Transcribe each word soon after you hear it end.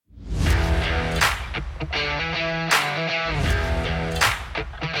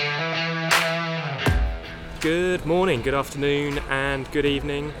Good morning, good afternoon and good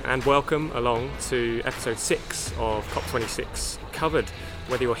evening, and welcome along to episode 6 of COP26 Covered.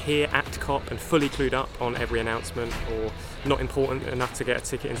 Whether you're here at COP and fully clued up on every announcement, or not important enough to get a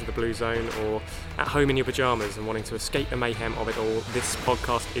ticket into the Blue Zone, or at home in your pyjamas and wanting to escape the mayhem of it all, this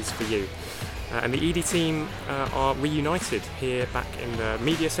podcast is for you. And the ED team are reunited here back in the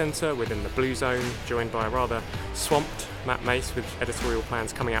media centre within the Blue Zone, joined by a rather swamped Matt Mace with editorial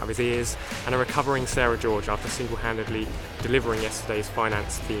plans coming out of his ears, and a recovering Sarah George after single-handedly delivering yesterday's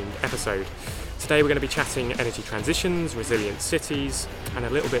finance-themed episode. Today we're going to be chatting energy transitions, resilient cities, and a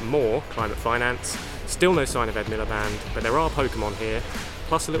little bit more climate finance. Still no sign of Ed Miliband, but there are Pokemon here,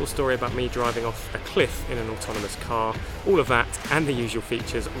 plus a little story about me driving off a cliff in an autonomous car. All of that and the usual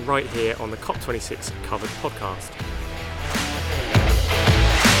features right here on the COP26 Covered podcast.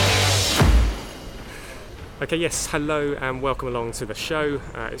 Okay, yes, hello and welcome along to the show.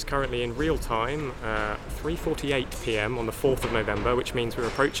 It's currently in real time, 3:48 p.m. on the 4th of November, which means we're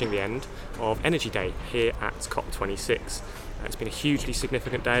approaching the end of Energy Day here at COP26. It's been a hugely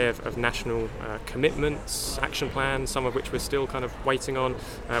significant day of national commitments, action plans, some of which we're still kind of waiting on,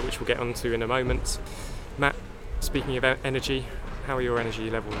 which we'll get onto in a moment. Matt, speaking of energy, how are your energy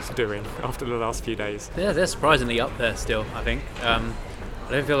levels doing after the last few days? Yeah, they're surprisingly up there still, I think. I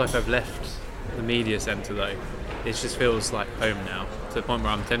don't feel like I've left the media centre though. It just feels like home now, to the point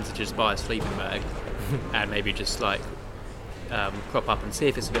where I'm tempted to just buy a sleeping bag and maybe just like crop up and see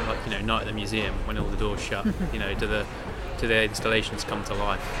if it's a bit like, night at the museum when all the doors shut. Do the installations come to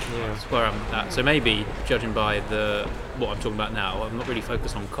life? Yeah. That's where I'm at. So maybe, judging by what I'm talking about now, I'm not really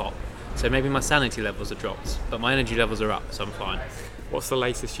focused on COP. So maybe my sanity levels are dropped, but my energy levels are up, so I'm fine. What's the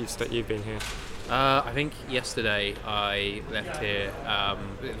latest you've been here? I think yesterday I left here,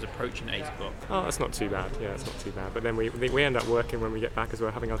 it was approaching 8 o'clock. Oh, that's not too bad. Yeah, it's not too bad. But then we end up working when we get back as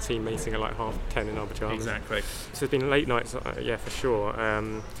well, having our team meeting at like 10:30 in our pyjamas. Exactly. So there's been late nights, yeah, for sure.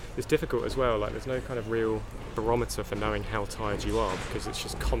 It's difficult as well, like there's no kind of real barometer for knowing how tired you are, because it's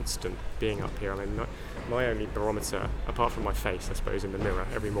just constant being up here. I mean, my only barometer, apart from my face, I suppose, in the mirror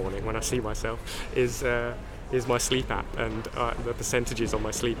every morning when I see myself, is my sleep app, and the percentages on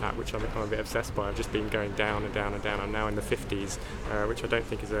my sleep app, which I'm a bit obsessed by, have just been going down and down and down. I'm now in the 50s, which I don't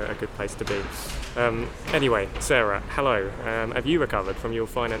think is a good place to be. Anyway, Sarah, hello. Have you recovered from your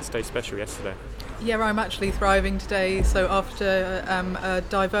Finance Day special yesterday? Yeah, I'm actually thriving today. So after a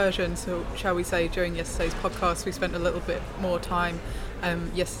diversion, so shall we say, during yesterday's podcast, we spent a little bit more time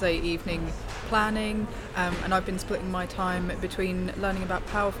yesterday evening planning, and I've been splitting my time between learning about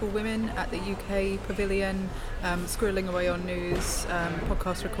powerful women at the UK Pavilion, scribbling away on news,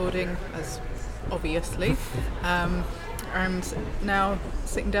 podcast recording, as obviously, and now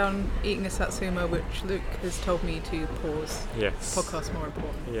sitting down eating a satsuma, which Luke has told me to pause. Yes. Podcast more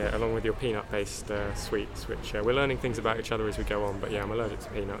important. Yeah, along with your peanut-based sweets, which we're learning things about each other as we go on, but yeah, I'm allergic to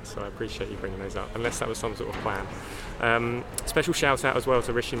peanuts, so I appreciate you bringing those up, unless that was some sort of plan. Special shout out as well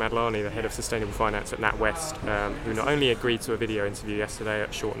to Rishi Madlani, the head of sustainable finance at NatWest, who not only agreed to a video interview yesterday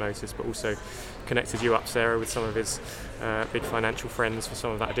at short notice, but also connected you up, Sarah, with some of his big financial friends for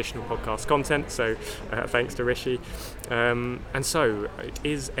some of that additional podcast content, so thanks to Rishi. And so it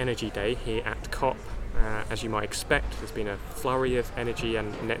is Energy Day here at COP. As you might expect, there's been a flurry of energy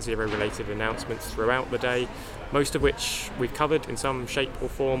and net zero related announcements throughout the day, most of which we've covered in some shape or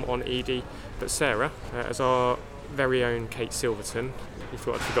form on ED. But Sarah, as our very own Kate Silverton, you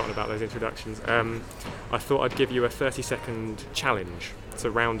thought I'd forgotten about those introductions, I thought I'd give you a 30-second challenge to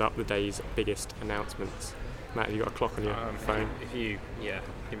round up the day's biggest announcements. Matt, have you got a clock on your phone?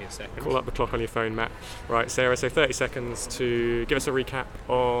 Give me a second. Call up the clock on your phone, Matt. Right, Sarah, so 30 seconds to give us a recap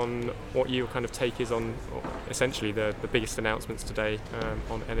on what your kind of take is on essentially the biggest announcements today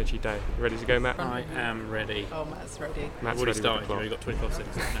on Energy Day. You ready to go, Matt? I am ready. Oh, Matt's ready. Matt's already ready started, with the you've only got 25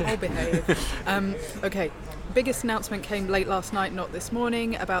 seconds. I'll behave. Okay, biggest announcement came late last night, not this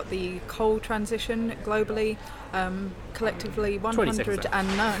morning, about the coal transition globally. Collectively,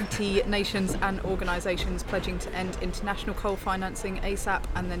 190 nations and organisations pledging to end international coal financing ASAP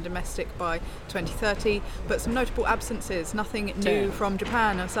and then domestic by 2030. But some notable absences, nothing new from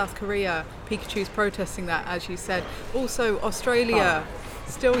Japan or South Korea. Pikachu's protesting that, as you said. Also, Australia.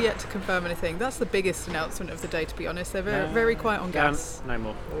 Still yet to confirm anything. That's the biggest announcement of the day, to be honest. They're very quiet on gas. No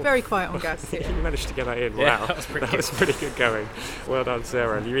more. Very quiet on gas here. You managed to get that in. Wow, Yeah, that was pretty good going. Well done,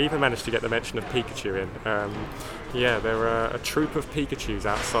 Sarah. And you even managed to get the mention of Pikachu in. Yeah, there are a troop of Pikachus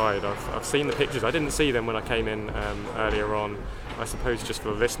outside. I've seen the pictures. I didn't see them when I came in earlier on. I suppose just for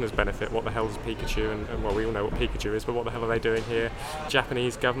the listeners' benefit, what the hell is Pikachu? And well, we all know what Pikachu is, but what the hell are they doing here?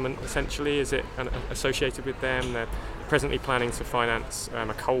 Japanese government, essentially, is it associated with them? They're presently planning to finance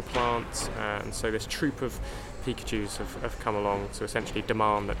a coal plant, and so this troop of Pikachus have come along to essentially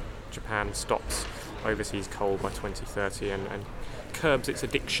demand that Japan stops overseas coal by 2030 and curbs its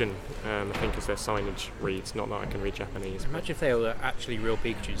addiction, I think as their signage reads, not that I can read Japanese. Imagine if they were actually real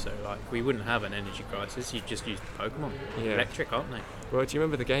Pikachus though, like we wouldn't have an energy crisis, you'd just use Pokemon. Yeah. Electric, aren't they? Well, do you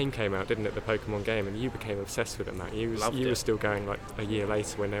remember the game came out, didn't it, the Pokemon game, and you became obsessed with it, Matt? You were still going like a year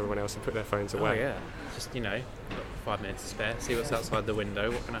later when everyone else had put their phones away. Oh yeah, just got 5 minutes to spare, see what's outside the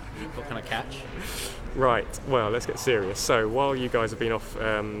window, what can I catch? Right, well, let's get serious. So while you guys have been off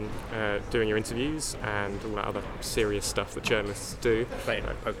doing your interviews and all that other serious stuff that journalists do, Playing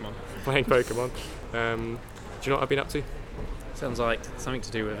Pokemon, do you know what I've been up to? Sounds like something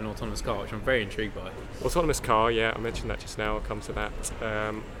to do with an autonomous car, which I'm very intrigued by. Autonomous car, yeah, I mentioned that just now, I'll come to that.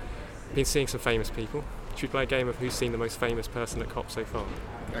 Been seeing some famous people. Should we play a game of who's seen the most famous person at COP so far?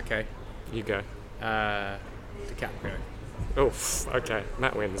 Okay. You go. DiCaprio. Oh, okay,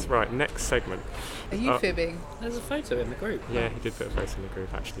 Matt wins. Right, next segment. Are you fibbing? There's a photo in the group. Yeah, he did put a photo in the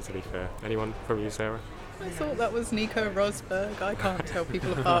group, actually, to be fair. Anyone from you, Sarah? I thought that was Nico Rosberg. I can't tell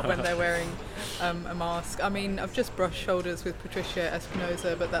people apart when they're wearing a mask. I mean, I've just brushed shoulders with Patricia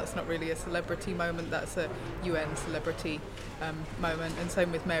Espinosa, but that's not really a celebrity moment. That's a UN celebrity moment. And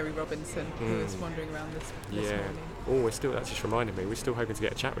same with Mary Robinson, who was wandering around this morning. Oh, that just reminded me. We're still hoping to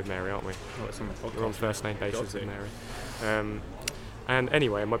get a chat with Mary, aren't we? Oh, it's on the podcast. We're on first name basis with Mary. And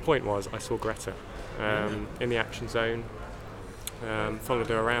anyway, my point was, I saw Greta in the action zone. Followed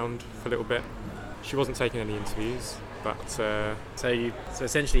her around for a little bit. She wasn't taking any interviews, but... So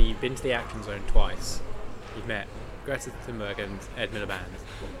essentially you've been to the action zone twice. You've met Greta Thunberg and Ed Miliband.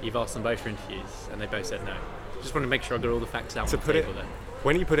 You've asked them both for interviews, and they both said no. Just want to make sure I got all the facts out on the table there.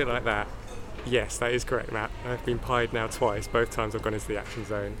 When you put it like that, yes, that is correct, Matt. I've been pied now twice. Both times I've gone into the action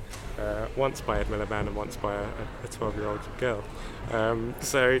zone. Once by Ed Miliband and once by a 12-year-old girl.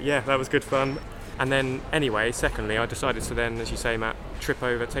 So yeah, that was good fun. And then, anyway, secondly, I decided to then, as you say, Matt, take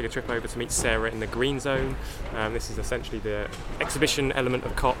a trip over to meet Sarah in the Green Zone. This is essentially the exhibition element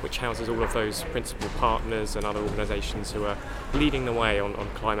of COP, which houses all of those principal partners and other organisations who are leading the way on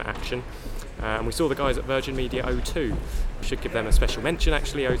climate action. And we saw the guys at Virgin Media O2. We should give them a special mention,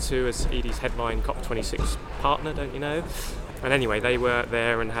 actually. O2 as Edie's headline COP26 partner, don't you know? And anyway, they were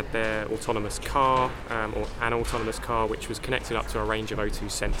there and had their autonomous car, or an autonomous car, which was connected up to a range of O2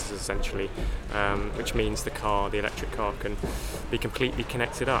 sensors, essentially, which means the electric car, can be completely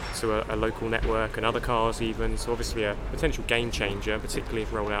connected up to a local network and other cars even. So obviously a potential game changer, particularly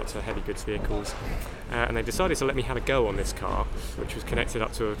if rolled out to heavy goods vehicles. And they decided to let me have a go on this car, which was connected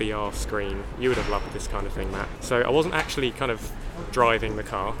up to a VR screen. You would have loved this kind of thing, Matt. So I wasn't actually kind of driving the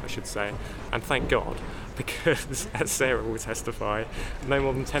car, I should say, and thank God, because, as Sarah will testify, no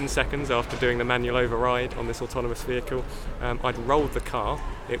more than 10 seconds after doing the manual override on this autonomous vehicle, I'd rolled the car.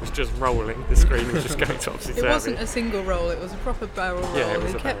 It was just rolling. The screen was just going topsy-turvy. It wasn't a single roll, it was a proper barrel roll. Yeah,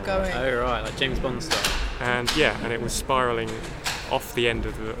 it kept going. Oh right, like James Bond style. And it was spiralling off the end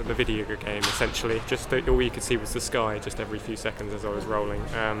of the video game, essentially. Just all you could see was the sky just every few seconds as I was rolling.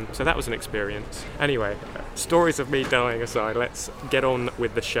 So that was an experience. Anyway, stories of me dying aside, let's get on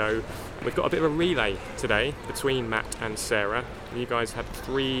with the show. We've got a bit of a relay today between Matt and Sarah. You guys had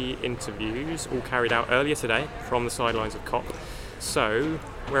 3 interviews, all carried out earlier today from the sidelines of COP. So,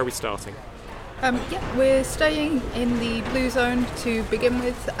 where are we starting? We're staying in the Blue Zone to begin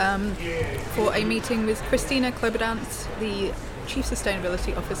with for a meeting with Christina Klobodance, the Chief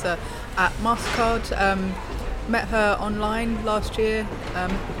Sustainability Officer at MasterCard. Met her online last year.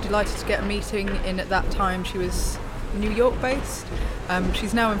 Delighted to get a meeting in at that time. She was New York based.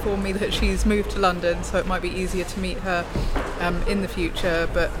 She's now informed me that she's moved to London, so it might be easier to meet her in the future.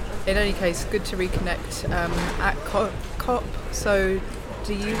 But in any case, good to reconnect at COP. So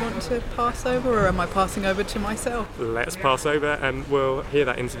do you want to pass over, or am I passing over to myself? Let's pass over, and we'll hear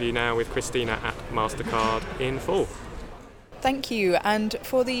that interview now with Christina at MasterCard in full. Thank you. And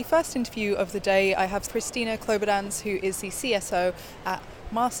for the first interview of the day, I have Christina Klobodance, who is the CSO at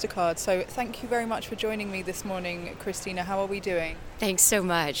MasterCard. So thank you very much for joining me this morning, Christina. How are we doing? Thanks so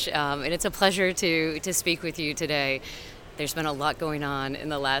much. And it's a pleasure to speak with you today. There's been a lot going on in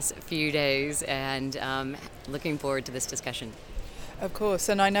the last few days, and looking forward to this discussion. Of course,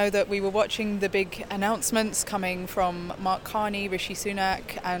 and I know that we were watching the big announcements coming from Mark Carney, Rishi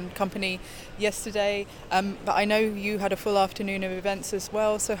Sunak and company yesterday, but I know you had a full afternoon of events as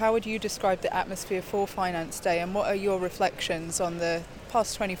well, so how would you describe the atmosphere for Finance Day, and what are your reflections on the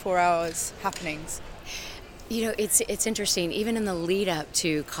past 24 hours happenings? You know, it's interesting, even in the lead up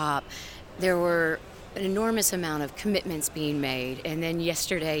to COP, there were an enormous amount of commitments being made, and then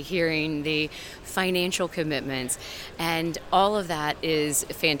yesterday hearing the financial commitments, and all of that is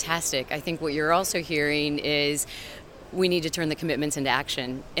fantastic. I think what you're also hearing is we need to turn the commitments into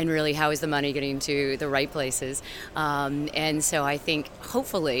action, and really how is the money getting to the right places. And so I think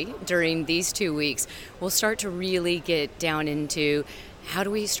hopefully during these 2 weeks we'll start to really get down into how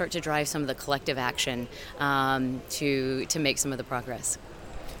do we start to drive some of the collective action to make some of the progress.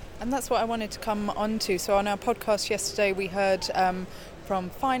 And that's what I wanted to come on to. So on our podcast yesterday, we heard from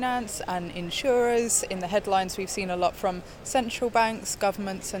finance and insurers. In the headlines, we've seen a lot from central banks,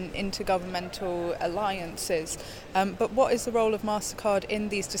 governments and intergovernmental alliances. But what is the role of MasterCard in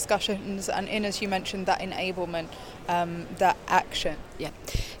these discussions and in, as you mentioned, that enablement, that action? Yeah,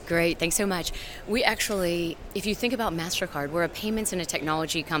 great. Thanks so much. We actually, if you think about MasterCard, we're a payments and a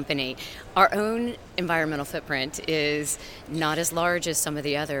technology company. Our own environmental footprint is not as large as some of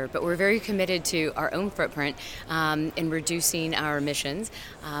the other, but we're very committed to our own footprint in reducing our emissions,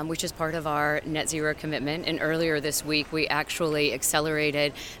 which is part of our net zero commitment. And earlier this week, we actually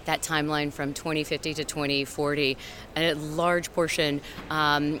accelerated that timeline from 2050 to 2040. And a large portion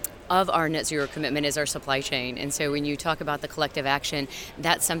of our net zero commitment is our supply chain. And so when you talk about the collective action,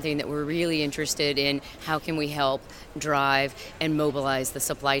 that's something that we're really interested in. How can we help drive and mobilize the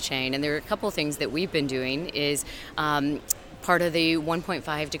supply chain? And there are a couple of things that we've been doing is part of the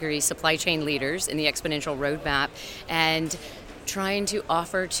 1.5 degree supply chain leaders in the exponential roadmap, and trying to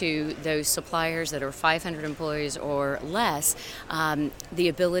offer to those suppliers that are 500 employees or less the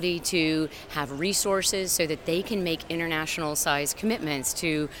ability to have resources so that they can make international size commitments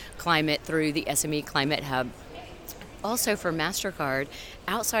to climate through the SME Climate Hub. Also for MasterCard,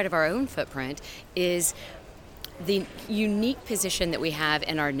 outside of our own footprint, is the unique position that we have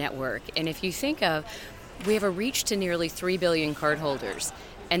in our network. And if you think of, we have a reach to nearly 3 billion cardholders.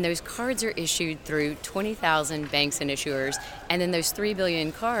 And those cards are issued through 20,000 banks and issuers, and then those 3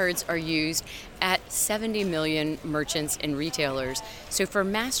 billion cards are used at 70 million merchants and retailers. So for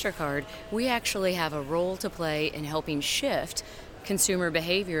MasterCard, we actually have a role to play in helping shift consumer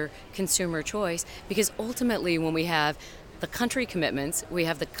behavior, consumer choice, because ultimately when we have the country commitments, we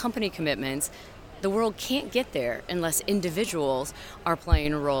have the company commitments, the world can't get there unless individuals are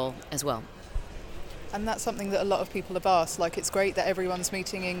playing a role as well. And that's something that a lot of people have asked. Like, it's great that everyone's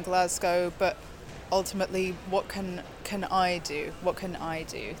meeting in Glasgow, but ultimately, what can I do? What can I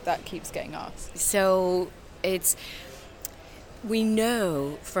do? That keeps getting asked. So we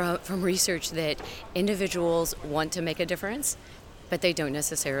know from research that individuals want to make a difference, but they don't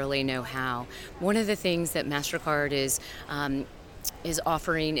necessarily know how. One of the things that MasterCard is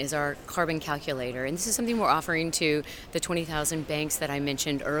offering is our carbon calculator. And this is something we're offering to the 20,000 banks that I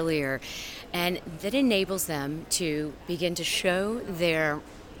mentioned earlier. And that enables them to begin to show their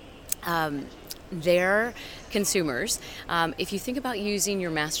consumers. If you think about using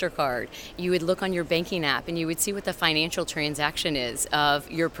your MasterCard, you would look on your banking app and you would see what the financial transaction is of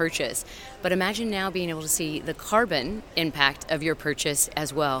your purchase. But imagine now being able to see the carbon impact of your purchase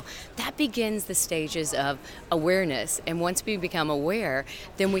as well. That begins the stages of awareness. And once we become aware,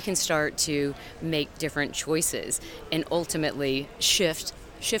 then we can start to make different choices and ultimately shift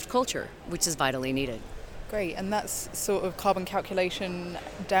culture, which is vitally needed. Great, and that's sort of carbon calculation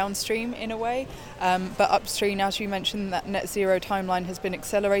downstream in a way, but upstream, as you mentioned, that net zero timeline has been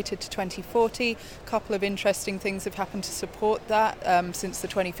accelerated to 2040. A couple of interesting things have happened to support that since the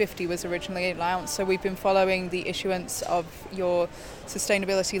 2050 was originally announced. So we've been following the issuance of your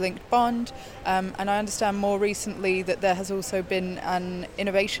sustainability-linked bond, and I understand more recently that there has also been an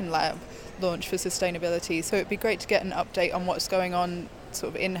innovation lab launched for sustainability. So it'd be great to get an update on what's going on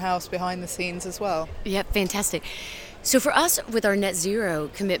sort of in-house, behind the scenes as well. Yeah, fantastic. So for us, with our net zero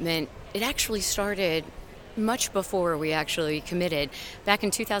commitment, it actually started much before we actually committed. Back in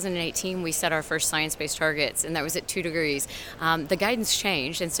 2018, we set our first science-based targets, and that was at 2 degrees. The guidance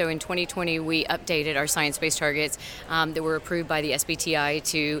changed, and so in 2020, we updated our science-based targets that were approved by the SBTi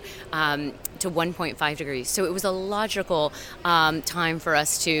to 1.5 degrees. So it was a logical time for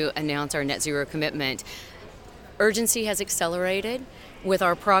us to announce our net zero commitment. Urgency has accelerated. With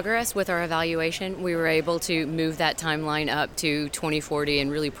our progress, with our evaluation, we were able to move that timeline up to 2040, and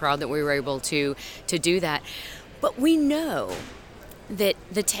really proud that we were able to do that. But we know that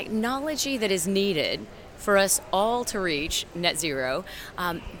the technology that is needed for us all to reach net zero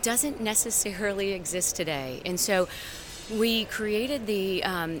doesn't necessarily exist today. And so we created the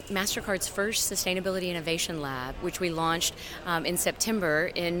MasterCard's first Sustainability Innovation Lab, which we launched in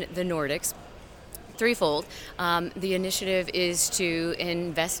September in the Nordics, threefold. The initiative is to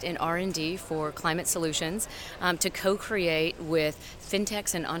invest in R&D for climate solutions, to co-create with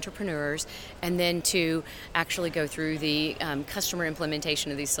fintechs and entrepreneurs, and then to actually go through the customer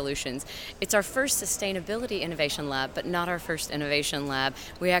implementation of these solutions. It's our first sustainability innovation lab, but not our first innovation lab.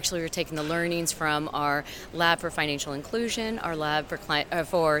 We actually are taking the learnings from our lab for financial inclusion, our lab for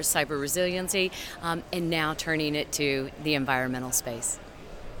cyber resiliency, and now turning it to the environmental space.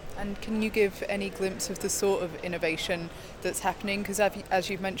 And can you give any glimpse of the sort of innovation that's happening? Because as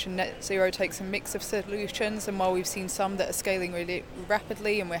you've mentioned, Net Zero takes a mix of solutions, and while we've seen some that are scaling really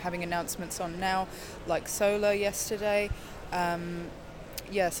rapidly and we're having announcements on now, like solar yesterday,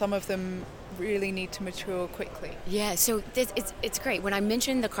 some of them really need to mature quickly. Yeah, so it's great. When I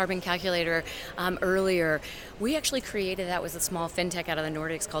mentioned the carbon calculator earlier, we actually created that with a small fintech out of the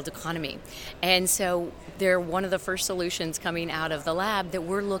Nordics called Economy. And so they're one of the first solutions coming out of the lab that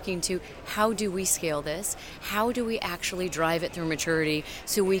we're looking to, how do we scale this? How do we actually drive it through maturity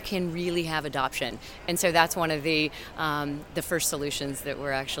so we can really have adoption? And so that's one of the first solutions that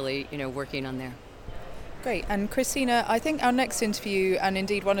we're actually working on there. Great. And Christina, I think our next interview, and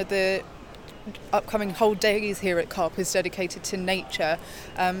indeed one of the upcoming whole days here at COP, is dedicated to nature.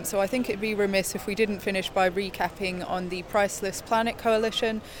 So I think it'd be remiss if we didn't finish by recapping on the Priceless Planet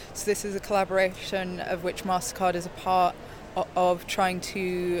Coalition. So this is a collaboration of which MasterCard is a part of, trying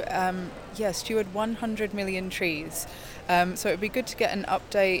to steward 100 million trees. So it'd be good to get an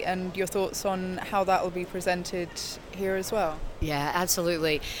update and your thoughts on how that will be presented here as well. Yeah,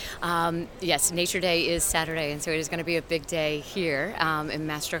 absolutely. Yes, Nature Day is Saturday, and so it is going to be a big day here, and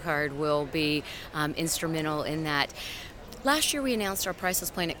MasterCard will be instrumental in that. Last year we announced our Priceless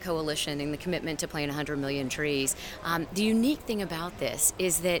Planet Coalition and the commitment to plant 100 million trees. The unique thing about this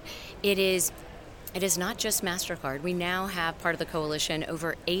is that it is not just MasterCard. We now have part of the coalition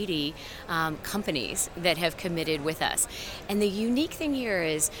over 80 companies that have committed with us. And the unique thing here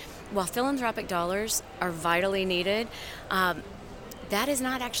is, while philanthropic dollars are vitally needed, that is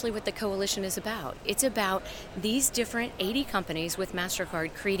not actually what the coalition is about. It's about these different 80 companies with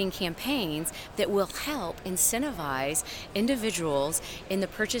MasterCard creating campaigns that will help incentivize individuals in the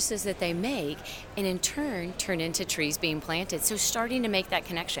purchases that they make, and in turn turn into trees being planted. So starting to make that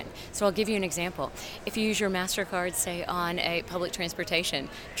connection. So I'll give you an example. If you use your MasterCard, say, on a public transportation,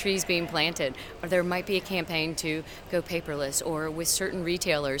 trees being planted, or there might be a campaign to go paperless, or with certain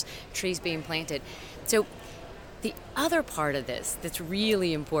retailers, trees being planted. So the other part of this that's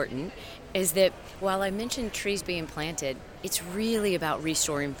really important is that while I mentioned trees being planted, it's really about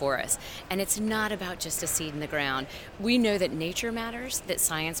restoring forests. And it's not about just a seed in the ground. We know that nature matters, that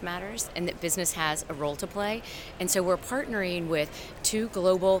science matters, and that business has a role to play. And so we're partnering with two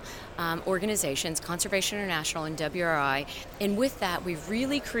global organizations, Conservation International and WRI. And with that, we've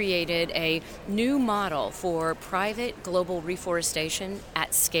really created a new model for private global reforestation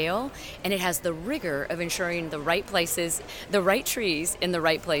at scale. And it has the rigor of ensuring the right places, the right trees in the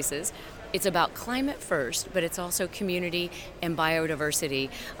right places. It's about climate first, but it's also community and biodiversity,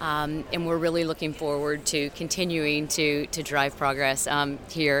 and we're really looking forward to continuing to drive progress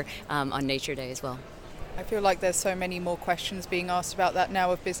here on Nature Day as well. I feel like there's so many more questions being asked about that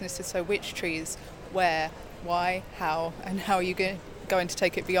now of businesses. So which trees, where, why, how, and how are you going to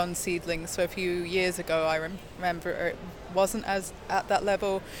take it beyond seedlings? So a few years ago, I remember it wasn't as at that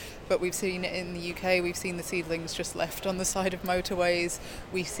level, but we've seen it in the UK. We've seen the seedlings just left on the side of motorways.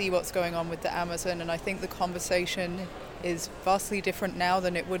 We see what's going on with the Amazon, and I think the conversation is vastly different now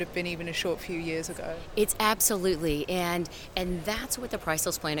than it would have been even a short few years ago. It's absolutely, and that's what the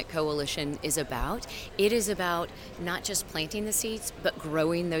Priceless Planet Coalition is about. It is about not just planting the seeds, but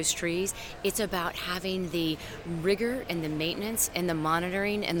growing those trees. It's about having the rigor and the maintenance and the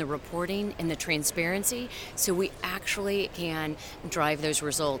monitoring and the reporting and the transparency so we actually can drive those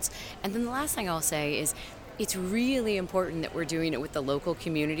results. And then the last thing I'll say is, it's really important that we're doing it with the local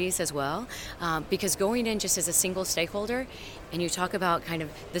communities as well, because going in just as a single stakeholder, and you talk about kind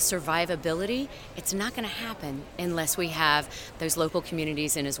of the survivability, it's not going to happen unless we have those local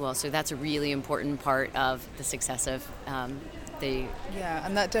communities in as well. So that's a really important part of the success of Yeah,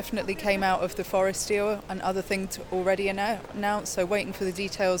 and that definitely came out of the forest deal and other things already announced, so waiting for the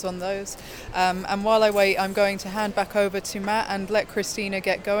details on those. And while I wait, I'm going to hand back over to Matt and let Christina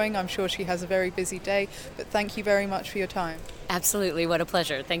get going. I'm sure she has a very busy day, but thank you very much for your time. Absolutely, what a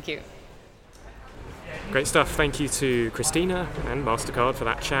pleasure. Thank you. Great stuff. Thank you to Christina and MasterCard for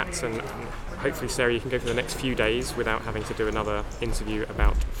that chat, and hopefully, Sarah, you can go for the next few days without having to do another interview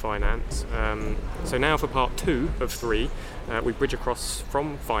about finance. So now for part 2 of 3, we bridge across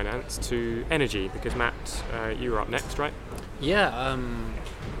from finance to energy, because Matt, you were up next, right? Yeah,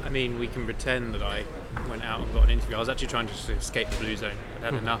 I mean, we can pretend that I went out and got an interview. I was actually trying to just escape the blue zone.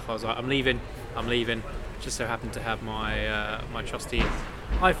 I'd had enough. I was like, I'm leaving. Just so happened to have my trusty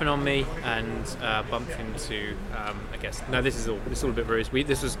iPhone on me, and bumped into. This is all a bit ruse.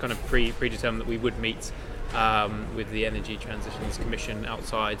 This was kind of predetermined that we would meet with the Energy Transitions Commission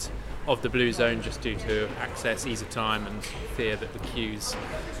outside of the blue zone, just due to access, ease of time, and fear that the queues,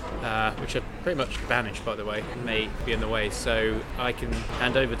 which are pretty much banished, by the way, may be in the way. So I can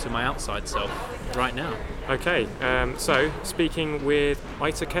hand over to my outside self right now. Okay, so speaking with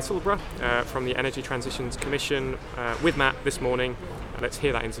Ita Kettleborough from the Energy Transitions Commission with Matt this morning. Let's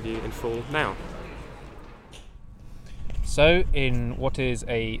hear that interview in full now. So, in what is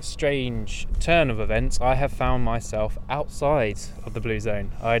a strange turn of events, I have found myself outside of the blue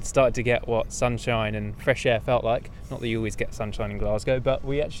zone. I had started to get what sunshine and fresh air felt like. Not that you always get sunshine in Glasgow, but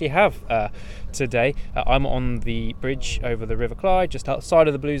we actually have today. I'm on the bridge over the River Clyde, just outside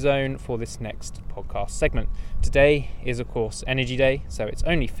of the blue zone, for this next podcast segment. Today is, of course, Energy Day, so it's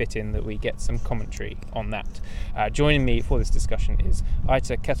only fitting that we get some commentary on that. Joining me for this discussion is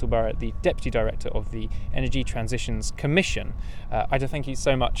Ita Kettleborough, the Deputy Director of the Energy Transitions Commission. Ita, thank you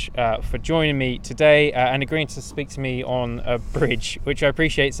so much for joining me today and agreeing to speak to me on a bridge, which I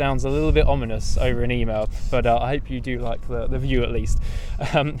appreciate sounds a little bit ominous over an email, but I hope you do like the view at least.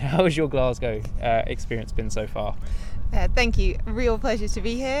 How has your Glasgow experience been so far? Thank you. A real pleasure to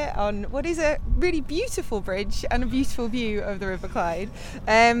be here on what is a really beautiful bridge and a beautiful view of the River Clyde.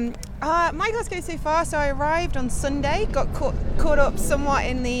 My Glasgow so far, so I arrived on Sunday, got caught up somewhat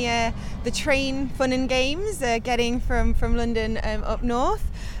in the train fun and games, getting from London up north.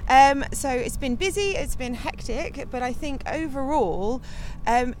 So it's been busy, it's been hectic, but I think overall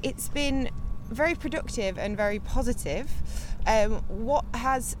it's been very productive and very positive. What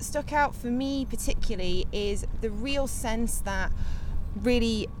has stuck out for me particularly is the real sense that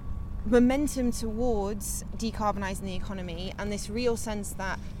really momentum towards decarbonising the economy, and this real sense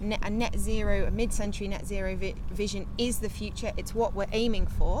that a mid-century net zero vision is the future. It's what we're aiming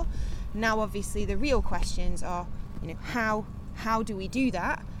for. Now, obviously, the real questions are, how do we do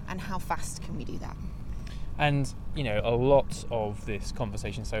that, and how fast can we do that? And, a lot of this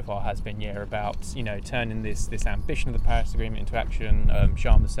conversation so far has been, about, turning this ambition of the Paris Agreement into action.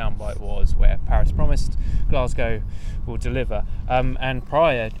 Sharma's soundbite was where Paris promised, Glasgow will deliver. And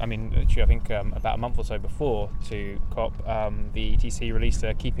prior, I think about a month or so before to COP, the ETC released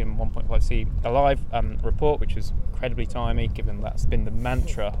a Keeping 1.5C Alive report, which was incredibly timely, given that's been the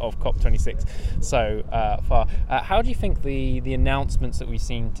mantra of COP26 so far. How do you think the announcements that we've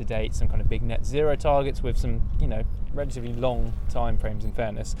seen to date, some kind of big net zero targets with some, relatively long time frames in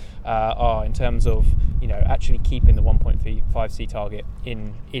fairness, are in terms of, actually keeping the 1.5C target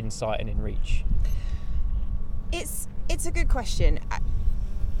in sight and in reach? It's a good question.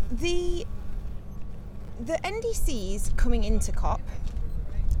 The NDCs coming into COP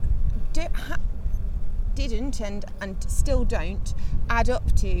didn't and still don't add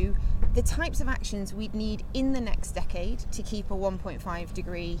up to the types of actions we'd need in the next decade to keep a 1.5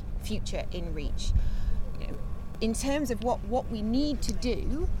 degree future in reach. In terms of what we need to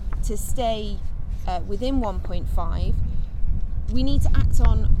do to stay within 1.5, we need to act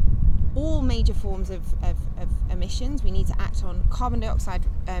on all major forms of emissions. We need to act on carbon dioxide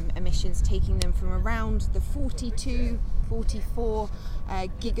emissions, taking them from around the 42, 44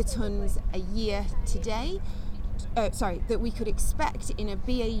 gigatons a year today, that we could expect in a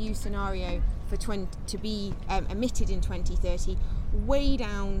BAU scenario to be emitted in 2030, way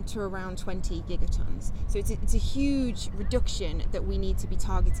down to around 20 gigatons. So it's a huge reduction that we need to be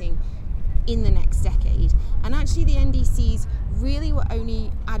targeting in the next decade. And actually the NDCs really were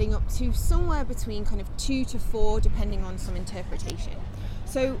only adding up to somewhere between kind of 2 to 4, depending on some interpretation.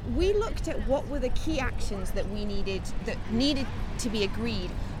 So we looked at what were the key actions that needed to be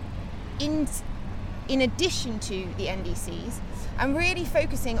agreed in addition to the NDCs, and really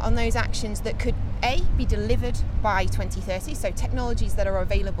focusing on those actions that could A, be delivered by 2030, so technologies that are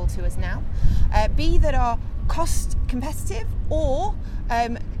available to us now, B, that are cost competitive or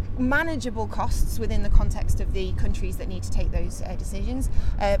manageable costs within the context of the countries that need to take those decisions,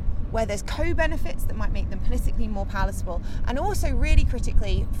 where there's co-benefits that might make them politically more palatable, and also really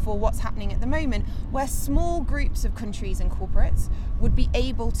critically for what's happening at the moment, where small groups of countries and corporates would be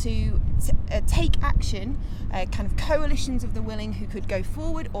able to take action, kind of coalitions of the willing who could go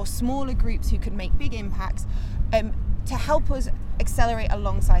forward, or smaller groups who could make big impacts, to help us accelerate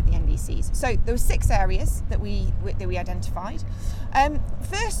alongside the NDCs. So there were 6 areas that we identified.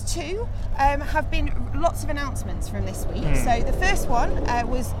 First 2 have been lots of announcements from this week. So the first one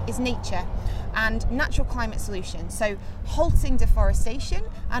is nature. and natural climate solutions. So halting deforestation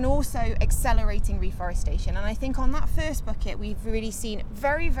and also accelerating reforestation. And I think on that first bucket, we've really seen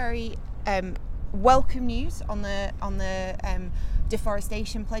very, very welcome news on the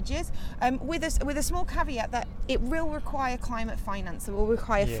deforestation pledges, with a small caveat that it will require climate finance. It will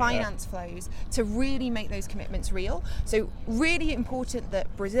require finance flows to really make those commitments real. So really important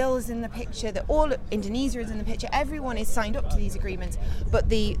that Brazil is in the picture, that all Indonesia is in the picture. Everyone is signed up to these agreements, but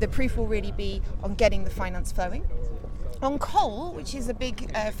the proof will really be on getting the finance flowing. On coal, which is a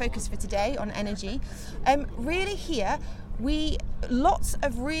big focus for today, on energy, really here lots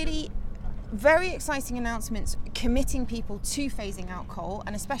of really very exciting announcements committing people to phasing out coal,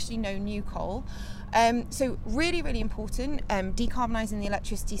 and especially no new coal. So really, really important, decarbonising the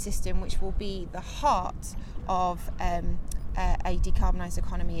electricity system, which will be the heart of a decarbonised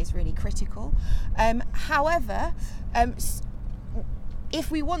economy, is really critical. However,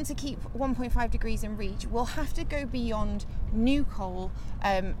 if we want to keep 1.5 degrees in reach, we'll have to go beyond new coal,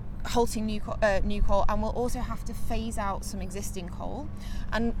 halting new coal, and we'll also have to phase out some existing coal.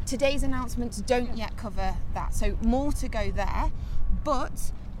 And today's announcements don't yet cover that, so more to go there.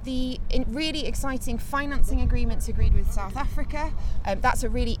 But the really exciting financing agreements agreed with South Africa, that's a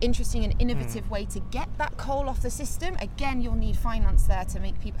really interesting and innovative way to get that coal off the system. Again, you'll need finance there to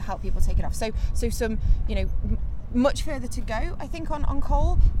help people take it off. So some, much further to go, I think, on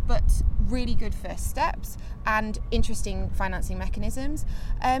coal, but really good first steps and interesting financing mechanisms.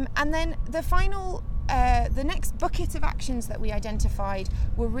 And then the next bucket of actions that we identified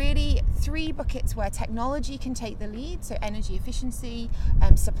were really 3 buckets where technology can take the lead, so energy efficiency,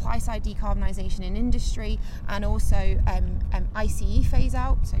 supply side decarbonisation in industry, and also ICE phase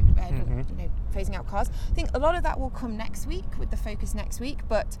out, so phasing out cars. I think a lot of that will come next week, with the focus next week,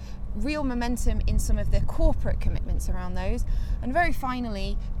 but real momentum in some of the corporate commitments around those. And very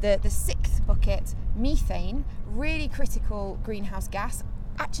finally, the 6th bucket, methane, really critical greenhouse gas,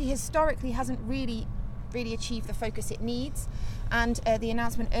 actually historically hasn't really achieved the focus it needs. And the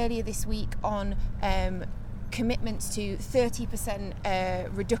announcement earlier this week on commitments to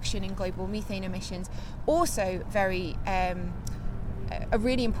 30% reduction in global methane emissions, also very a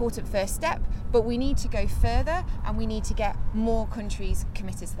really important first step, but we need to go further, and we need to get more countries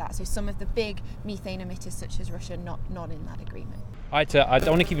committed to that. So some of the big methane emitters, such as Russia, not in that agreement. I don't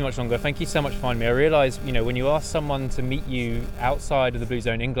want to keep you much longer. Thank you so much for finding me. I realise, when you ask someone to meet you outside of the Blue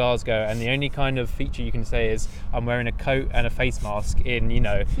Zone in Glasgow, and the only kind of feature you can say is I'm wearing a coat and a face mask in,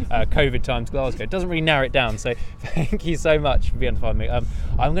 COVID times Glasgow, it doesn't really narrow it down. So thank you so much for being able to find me. I'm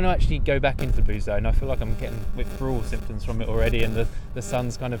going to actually go back into the Blue Zone. I feel like I'm getting withdrawal symptoms from it already, and the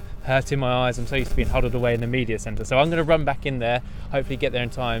sun's kind of hurting my eyes. I'm so used to being huddled away in the media centre. So I'm going to run back in there, hopefully get there in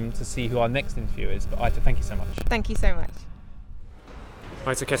time to see who our next interview is. But Aita, thank you so much. Thank you so much.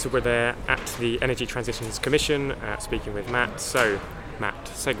 Aita Kettle there at the Energy Transitions Commission, speaking with Matt. So, Matt,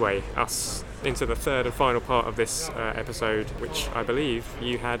 segue us into the third and final part of this episode, which I believe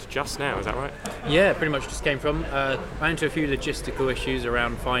you had just now, is that right? Yeah, pretty much just came from. Ran into a few logistical issues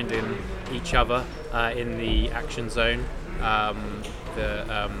around finding each other in the action zone.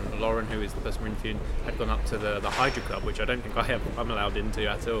 Lauren, who is the person we're interviewing, had gone up to the Hydro Club, which I don't think I'm allowed into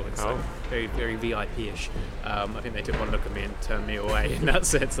at all. It's very, very VIP-ish. I think they took one look at me and turned me away in that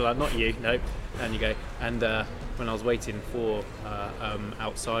sense. So like, not you, no. And you go. And when I was waiting for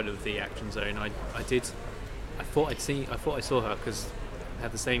outside of the action zone, I thought I saw her, because I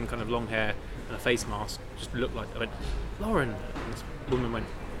had the same kind of long hair and a face mask. Just looked like. I went, Lauren. And this woman went,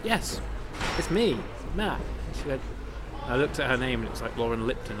 yes, it's me, Matt. And she went. I looked at her name and it was like Lauren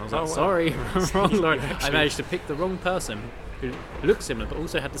Lipton. I was like, sorry, wrong Lauren. I managed to pick the wrong person who looked similar but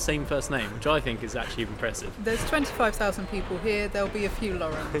also had the same first name, which I think is actually impressive. There's 25,000 people here, there'll be a few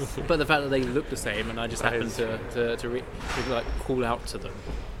Laurens. But the fact that they look the same, and I just happened to call out to them.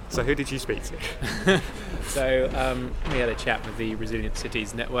 So who did you speak to? So we had a chat with the Resilient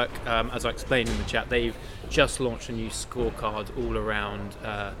Cities Network. As I explained in the chat, they've just launched a new scorecard all around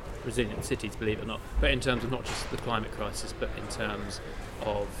resilient cities, believe it or not, but in terms of not just the climate crisis, but in terms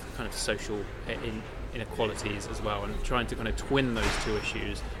of kind of social inequalities as well, and trying to kind of twin those two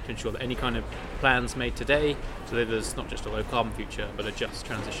issues to ensure that any kind of plans made today delivers not just a low carbon future, but a just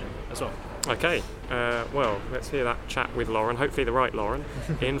transition as well. Okay, well, let's hear that chat with Lauren, hopefully the right Lauren,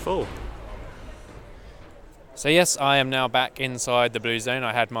 in full. So yes, I am now back inside the Blue Zone.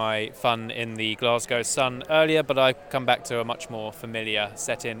 I had my fun in the Glasgow sun earlier, but I've come back to a much more familiar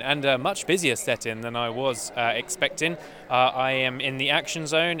setting and a much busier setting than I was expecting. I am in the action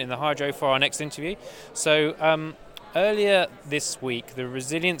zone in the Hydro for our next interview. So Earlier this week, the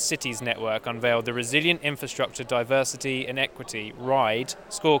Resilient Cities Network unveiled the Resilient Infrastructure Diversity and Equity RIDE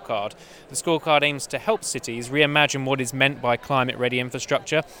scorecard. The scorecard aims to help cities reimagine what is meant by climate-ready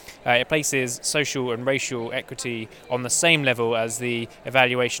infrastructure. It places social and racial equity on the same level as the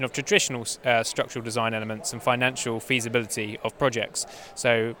evaluation of traditional structural design elements and financial feasibility of projects.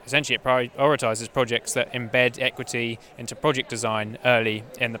 So essentially it prioritises projects that embed equity into project design early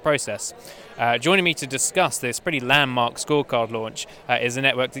in the process. Joining me to discuss this pretty landmark scorecard launch is the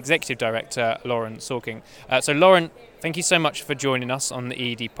network's executive director, Lauren Sorking. So Lauren, thank you so much for joining us on the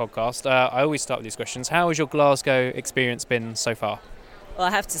EED podcast. I always start with these questions. How has your Glasgow experience been so far? Well,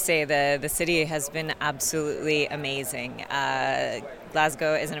 I have to say the city has been absolutely amazing.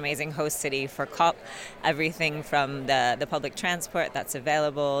 Glasgow is an amazing host city for COP. Everything from the public transport that's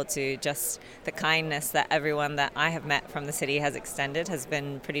available to just the kindness that everyone that I have met from the city has extended has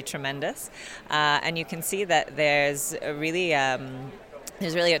been pretty tremendous. And you can see that there's really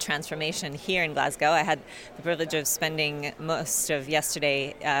a transformation here in Glasgow. I had the privilege of spending most of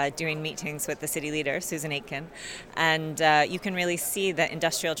yesterday doing meetings with the city leader, Susan Aitken, and you can really see the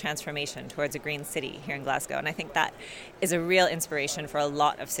industrial transformation towards a green city here in Glasgow. And I think that is a real inspiration for a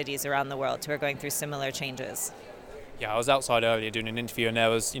lot of cities around the world who are going through similar changes. Yeah, I was outside earlier doing an interview, and there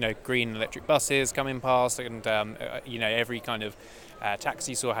was, green electric buses coming past, and every kind of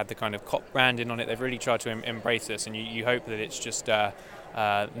taxi you saw had the kind of COP branding on it. They've really tried to embrace this, and you hope that it's just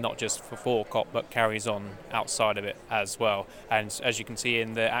not just for COP, but carries on outside of it as well. And as you can see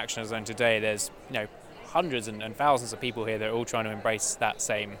in the action zone today, there's hundreds and thousands of people here that are all trying to embrace that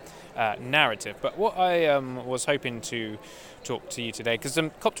same narrative. But what I was hoping to talk to you today, because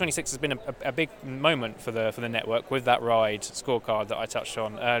COP26 has been a big moment for the network with that RIDE scorecard that I touched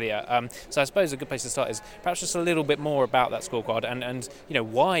on earlier. So I suppose a good place to start is perhaps just a little bit more about that scorecard and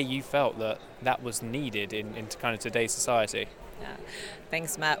why you felt that was needed in kind of today's society. Yeah.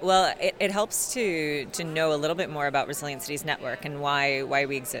 Thanks, Matt. Well, it helps to know a little bit more about Resilient Cities Network and why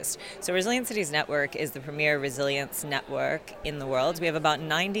we exist. So Resilient Cities Network is the premier resilience network in the world. We have about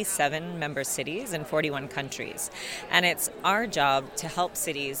 97 member cities in 41 countries. And it's our job to help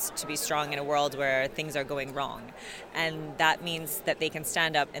cities to be strong in a world where things are going wrong. And that means that they can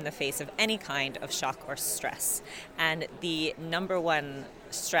stand up in the face of any kind of shock or stress. And the number one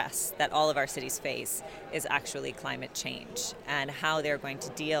stress that all of our cities face is actually climate change and how they're going to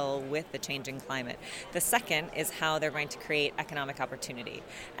deal with the changing climate. The second is how they're going to create economic opportunity.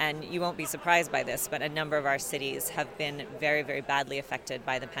 And you won't be surprised by this, but a number of our cities have been very, very badly affected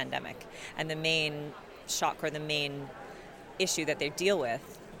by the pandemic. And the main shock or the main issue that they deal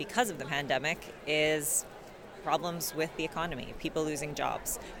with because of the pandemic is problems with the economy, people losing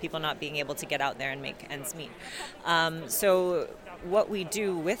jobs, people not being able to get out there and make ends meet. So what we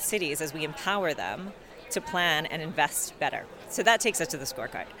do with cities is we empower them to plan and invest better. So that takes us to the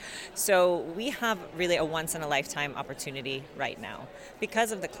scorecard. So we have really a once-in-a-lifetime opportunity right now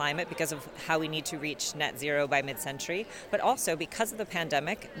because of the climate, because of how we need to reach net zero by mid-century, but also because of the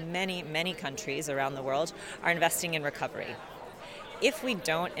pandemic, many, many countries around the world are investing in recovery. If we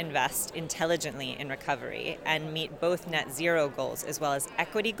don't invest intelligently in recovery and meet both net zero goals as well as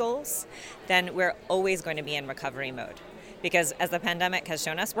equity goals, then we're always going to be in recovery mode. Because as the pandemic has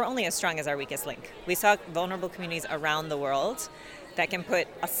shown us, we're only as strong as our weakest link. We saw vulnerable communities around the world that can put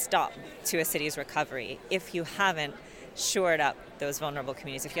a stop to a city's recovery if you haven't shored up those vulnerable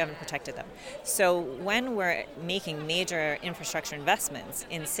communities, if you haven't protected them. So when we're making major infrastructure investments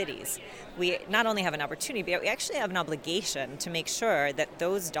in cities, we not only have an opportunity, but we actually have an obligation to make sure that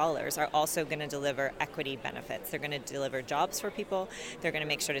those dollars are also going to deliver equity benefits. They're going to deliver jobs for people. They're going to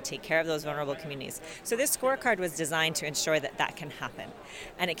make sure to take care of those vulnerable communities. So this scorecard was designed to ensure that that can happen.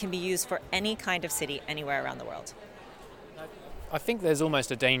 And it can be used for any kind of city anywhere around the world. I think there's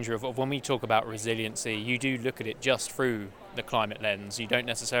almost a danger of when we talk about resiliency, you do look at it just through the climate lens. You don't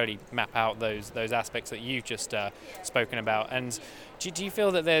necessarily map out those aspects that you've just spoken about. And do you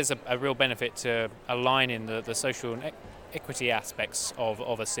feel that there's a real benefit to aligning the social and equity aspects of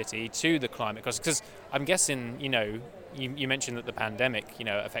a city to the climate? Because I'm guessing, you mentioned that the pandemic,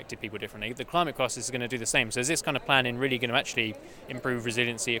 affected people differently. The climate crisis is going to do the same. So is this kind of planning really going to actually improve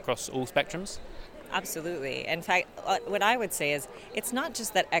resiliency across all spectrums? Absolutely. In fact, what I would say is it's not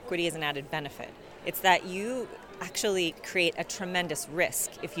just that equity is an added benefit. It's that you actually create a tremendous risk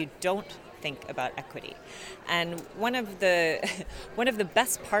if you don't think about equity. And one of the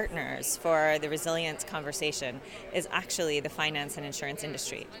best partners for the resilience conversation is actually the finance and insurance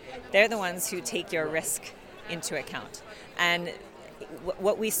industry. They're the ones who take your risk into account. And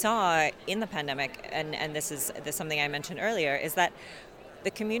what we saw in the pandemic, and this is something I mentioned earlier, is that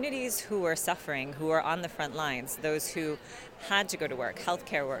the communities who were suffering, who were on the front lines, those who had to go to work,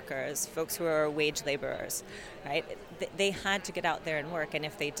 healthcare workers, folks who are wage laborers, right? They had to get out there and work, and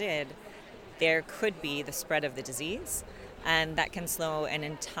if they did, there could be the spread of the disease, and that can slow an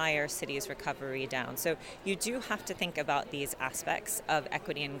entire city's recovery down. So you do have to think about these aspects of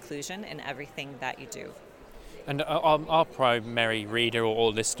equity and inclusion in everything that you do. And our primary reader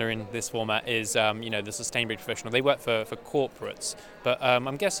or listener in this format is, the sustainability professional. They work for corporates, but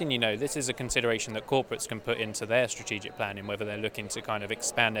I'm guessing, this is a consideration that corporates can put into their strategic planning, whether they're looking to kind of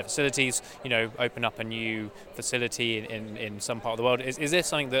expand their facilities, open up a new facility in some part of the world. Is this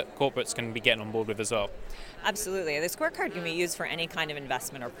something that corporates can be getting on board with as well? Absolutely. The scorecard can be used for any kind of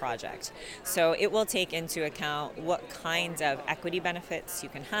investment or project. So it will take into account what kinds of equity benefits you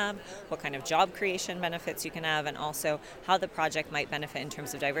can have, what kind of job creation benefits you can have, and also how the project might benefit in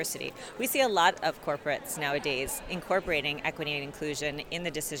terms of diversity. We see a lot of corporates nowadays incorporating equity and inclusion in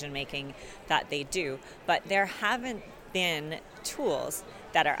the decision making that they do, but there haven't been tools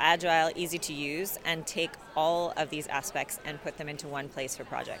that are agile, easy to use, and take all of these aspects and put them into one place for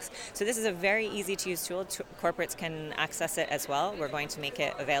projects. So this is a very easy to use tool. Corporates can access it as well. We're going to make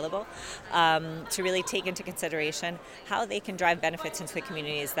it available to really take into consideration how they can drive benefits into the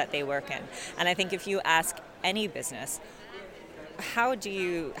communities that they work in. And I think if you ask any business, how do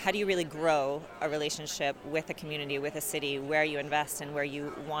you really grow a relationship with a community, with a city, where you invest and where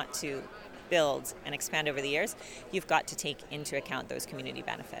you want to build and expand over the years, you've got to take into account those community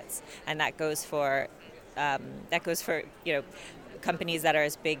benefits, and that goes for companies that are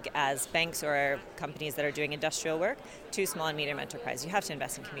as big as banks or companies that are doing industrial work to small and medium enterprise. You have to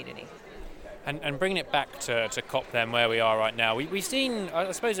invest in community. And bringing it back to COP then, where we are right now, we've seen,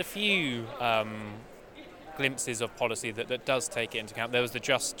 I suppose, a few glimpses of policy that does take it into account. There was the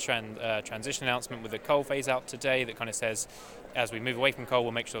Just Transition announcement with the coal phase out today that kind of says, as we move away from coal,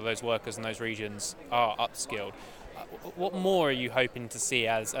 we'll make sure those workers in those regions are upskilled. What more are you hoping to see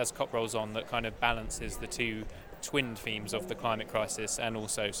as COP rolls on that kind of balances the two twin themes of the climate crisis and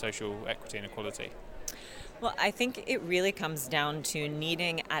also social equity and equality? Well, I think it really comes down to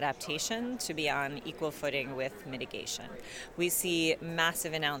needing adaptation to be on equal footing with mitigation. We see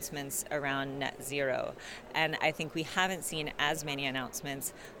massive announcements around net zero, and I think we haven't seen as many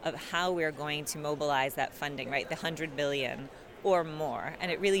announcements of how we're going to mobilize that funding, right? The $100 billion or more,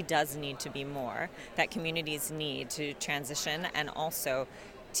 and it really does need to be more, that communities need to transition and also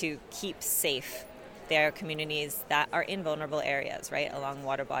to keep safe their communities that are in vulnerable areas, right, along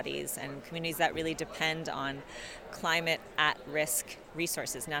water bodies, and communities that really depend on climate at-risk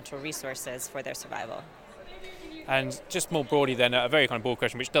resources, natural resources, for their survival. And just more broadly then, a very kind of broad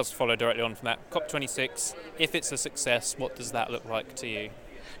question, which does follow directly on from that, COP26, if it's a success, what does that look like to you?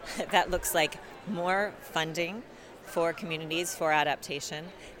 That looks like more funding for communities for adaptation.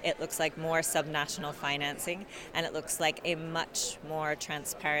 It looks like more subnational financing, and it looks like a much more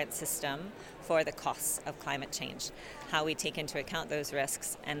transparent system for the costs of climate change, how we take into account those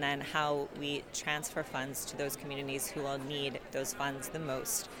risks, and then how we transfer funds to those communities who will need those funds the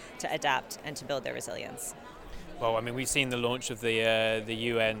most to adapt and to build their resilience. Well, I mean, we've seen the launch of the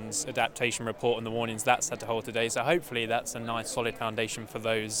UN's adaptation report and the warnings that's had to hold today, so hopefully that's a nice solid foundation for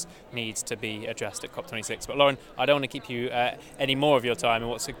those needs to be addressed at COP26. But Lauren, I don't want to keep you any more of your time in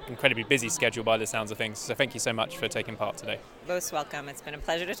what's an incredibly busy schedule by the sounds of things, so thank you so much for taking part today. Most welcome. It's been a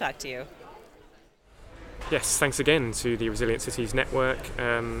pleasure to talk to you. Yes, thanks again to the Resilient Cities Network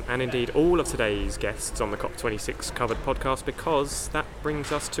and indeed all of today's guests on the COP26 Covered podcast, because that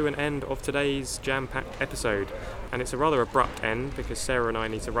brings us to an end of today's jam-packed episode. And it's a rather abrupt end because Sarah and I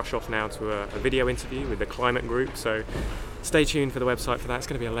need to rush off now to a video interview with the climate group, so stay tuned for the website for that. It's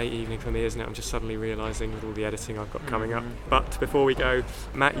going to be a late evening for me, isn't it? I'm just suddenly realising with all the editing I've got coming up. But before we go,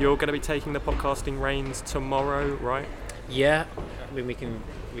 Matt, you're going to be taking the podcasting reins tomorrow, right? Yeah, I mean, we can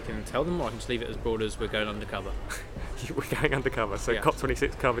tell them, or I can just leave it as broad as we're going undercover. We're going undercover, so yeah.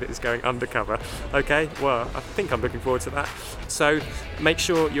 COP26 Covered is going undercover. Okay, well, I think I'm looking forward to that. So make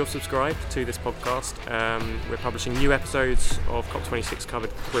sure you're subscribed to this podcast. We're publishing new episodes of COP26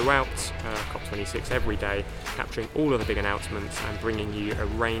 Covered throughout COP26 every day, capturing all of the big announcements and bringing you a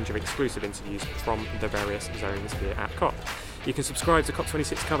range of exclusive interviews from the various zones here at COP. You can subscribe to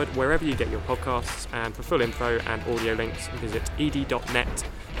COP26 Covered wherever you get your podcasts, and for full info and audio links, visit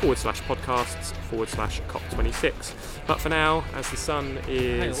ed.net/podcasts/COP26. But for now, as the sun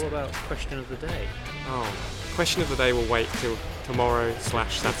is... Hey, what about question of the day? Oh, question of the day will wait till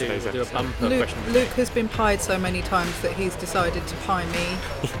tomorrow/Saturday's we'll do a episode. bumper question of the day. Luke has been pied so many times that he's decided to pie me.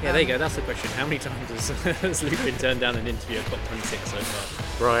 Yeah, there you go, that's the question. How many times has Luke been turned down an interview at COP26 so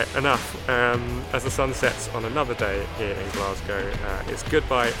far? Right, enough. As the sun sets on another day here in Glasgow, it's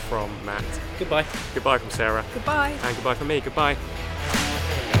goodbye from Matt. Goodbye. Goodbye from Sarah. Goodbye. And goodbye from me. Goodbye.